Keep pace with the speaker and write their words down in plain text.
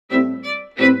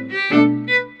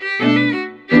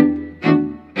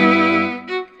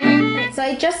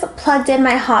plugged in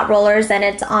my hot rollers and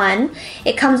it's on.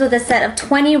 It comes with a set of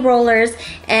 20 rollers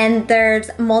and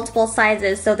there's multiple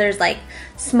sizes. So there's like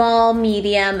small,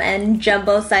 medium, and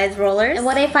jumbo size rollers. And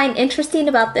what I find interesting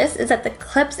about this is that the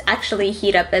clips actually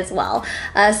heat up as well.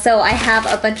 So I have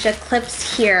a bunch of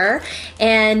clips here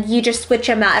and you just switch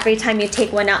them out every time you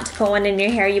take one out to put one in your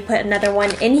hair. You put another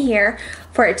one in here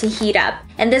for it to heat up.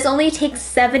 And this only takes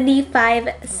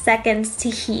 75 seconds to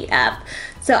heat up.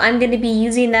 So I'm going to be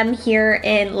using them here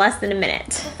in less than a minute.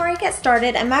 Before I get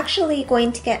started, I'm actually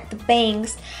going to get the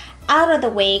bangs out of the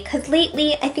way because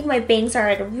lately I think my bangs are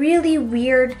at a really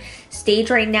weird stage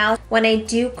right now. When I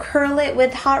do curl it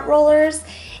with hot rollers,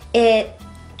 it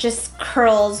just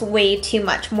curls way too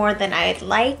much, more than I'd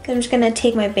like. I'm just going to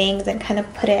take my bangs and kind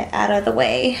of put it out of the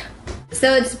way.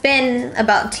 So it's been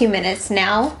about 2 minutes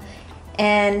now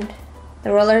and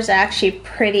the rollers are actually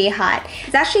pretty hot.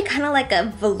 It's actually kind of like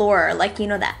a velour, like you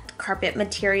know that carpet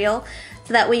material.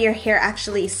 So that way your hair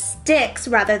actually sticks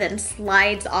rather than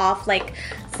slides off like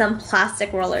some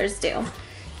plastic rollers do.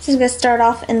 So I'm gonna start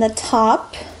off in the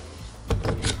top,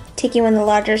 taking one of the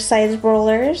larger size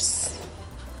rollers,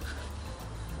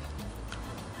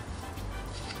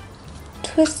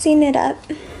 twisting it up,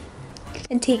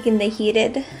 and taking the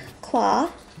heated claw.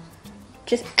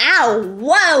 Just, ow,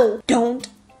 whoa! Don't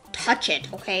touch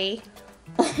it, okay?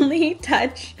 Only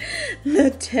touch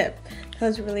the tip. That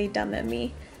was really dumb of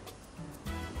me.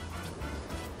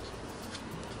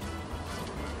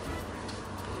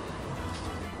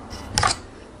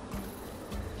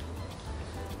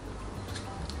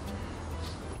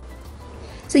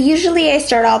 So usually I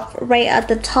start off right at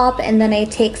the top and then I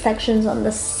take sections on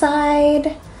the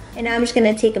side. And now I'm just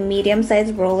gonna take a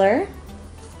medium-sized roller.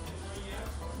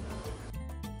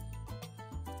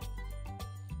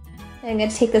 I'm going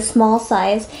to take the small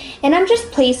size and I'm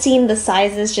just placing the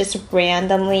sizes just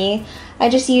randomly. I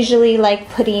just usually like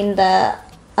putting the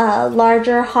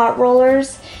larger hot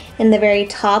rollers in the very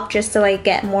top just so I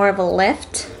get more of a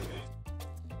lift.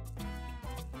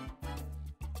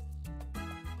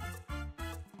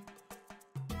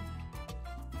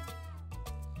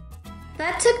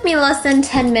 That took me less than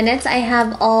 10 minutes. I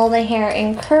have all the hair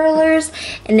in curlers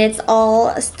and it's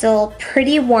all still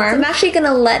pretty warm. So I'm actually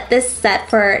gonna let this set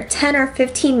for 10 or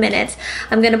 15 minutes.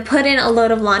 I'm gonna put in a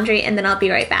load of laundry and then I'll be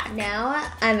right back.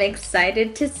 Now I'm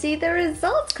excited to see the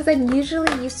results because I'm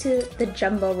usually used to the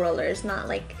jumbo rollers, not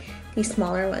like these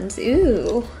smaller ones.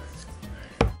 Ooh.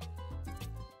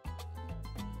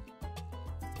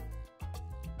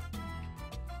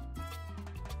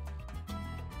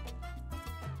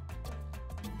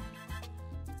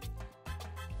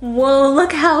 Whoa,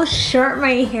 look how short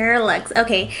my hair looks.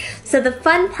 Okay, so the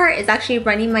fun part is actually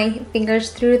running my fingers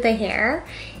through the hair.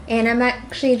 And I'm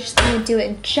actually just gonna do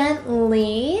it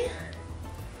gently.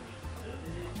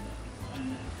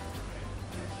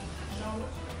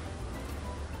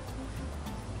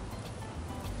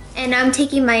 And I'm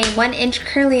taking my 1-inch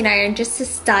curling iron just to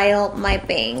style my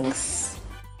bangs.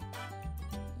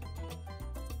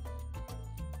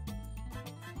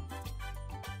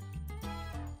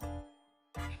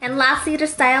 And lastly, to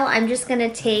style, I'm just gonna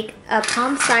take a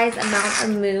palm-sized amount of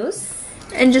mousse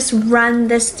and just run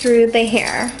this through the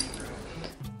hair.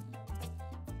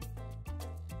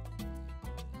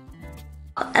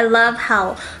 I love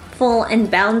how full and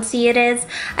bouncy it is.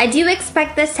 I do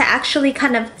expect this to actually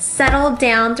kind of settle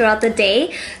down throughout the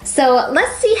day. So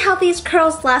let's see how these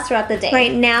curls last throughout the day.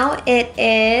 Right now it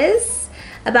is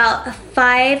about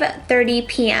 5:30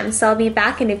 p.m. so I'll be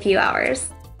back in a few hours.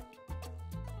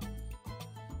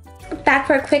 Back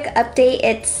for a quick update.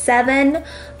 It's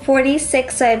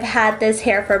 7:46, so I've had this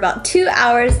hair for about 2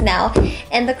 hours now,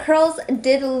 and the curls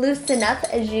did loosen up,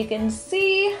 as you can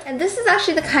see. And this is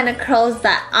actually the kind of curls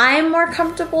that I'm more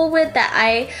comfortable with, that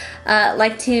I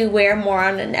like to wear more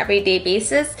on an everyday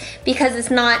basis because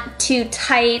it's not too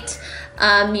tight.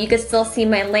 You can still see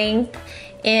my length.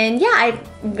 And yeah, I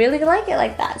really like it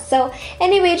like that. So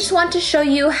anyway, just want to show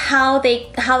you how the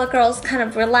girls kind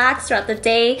of relax throughout the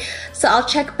day. So I'll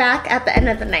check back at the end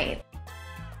of the night.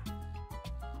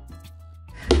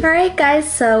 Alright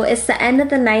guys, so it's the end of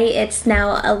the night. It's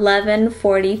now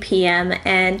 11:40 p.m.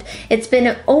 and it's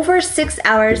been over 6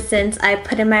 hours since I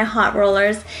put in my hot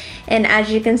rollers, and as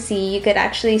you can see, you could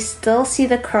actually still see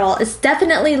the curl. It's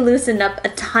definitely loosened up a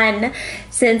ton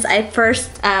since I first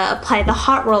applied the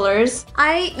hot rollers.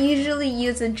 I usually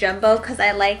use a jumbo because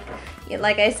I like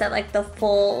I said, like the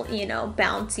full, you know,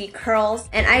 bouncy curls.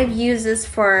 And I've used this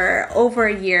for over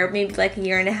a year, maybe like a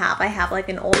year and a half. I have like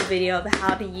an old video of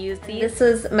how to use these. This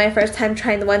was my first time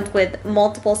trying the ones with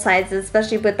multiple sizes,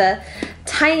 especially with the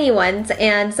tiny ones,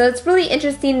 and so it's really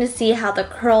interesting to see how the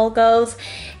curl goes.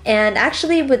 And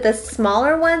actually with the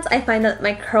smaller ones, I find that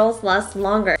my curls last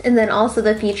longer. And then also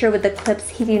the feature with the clips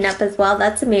heating up as well,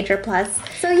 that's a major plus.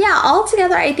 So yeah,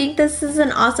 altogether I think this is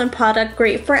an awesome product,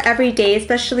 great for every day,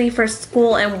 especially for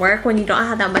school and work when you don't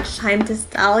have that much time to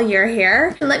style your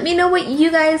hair. Let me know what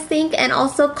you guys think, and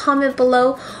also comment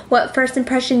below what first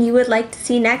impression you would like to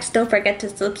see next. Don't forget to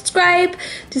subscribe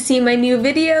to see my new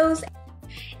videos.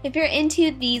 If you're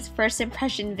into these first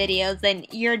impression videos, then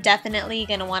you're definitely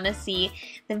going to want to see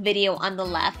the video on the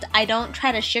left. I don't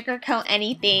try to sugarcoat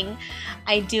anything.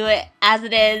 I do it as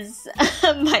it is,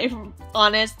 my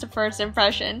honest first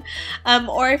impression.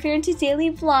 Or if you're into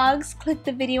daily vlogs, click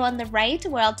the video on the right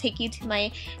where I'll take you to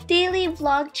my daily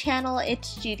vlog channel,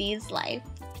 It's Judy's Life.